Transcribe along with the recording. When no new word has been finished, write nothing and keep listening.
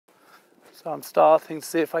So I'm starting to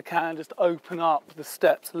see if I can just open up the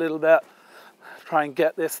steps a little bit, try and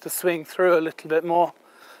get this to swing through a little bit more.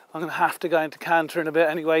 I'm going to have to go into canter in a bit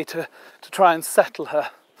anyway to try and settle her.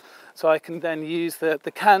 So I can then use the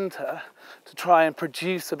canter to try and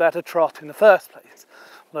produce a better trot in the first place.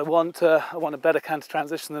 But I want a better canter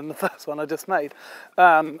transition than the first one I just made.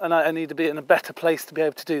 And I need to be in a better place to be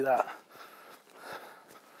able to do that.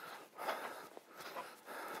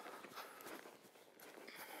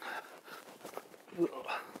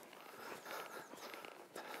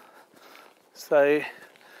 So,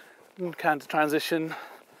 canter transition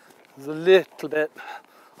is a little bit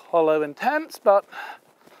hollow and tense, but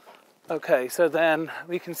okay, so then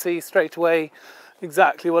we can see straight away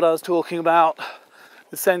exactly what I was talking about.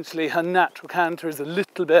 Essentially, her natural canter is a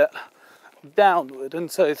little bit downward, and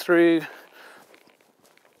so through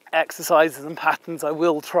exercises and patterns, I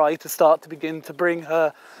will try to start to begin to bring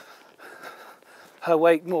her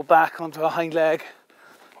weight more back onto her hind leg,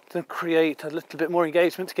 to create a little bit more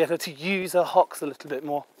engagement, to get her to use her hocks a little bit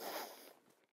more.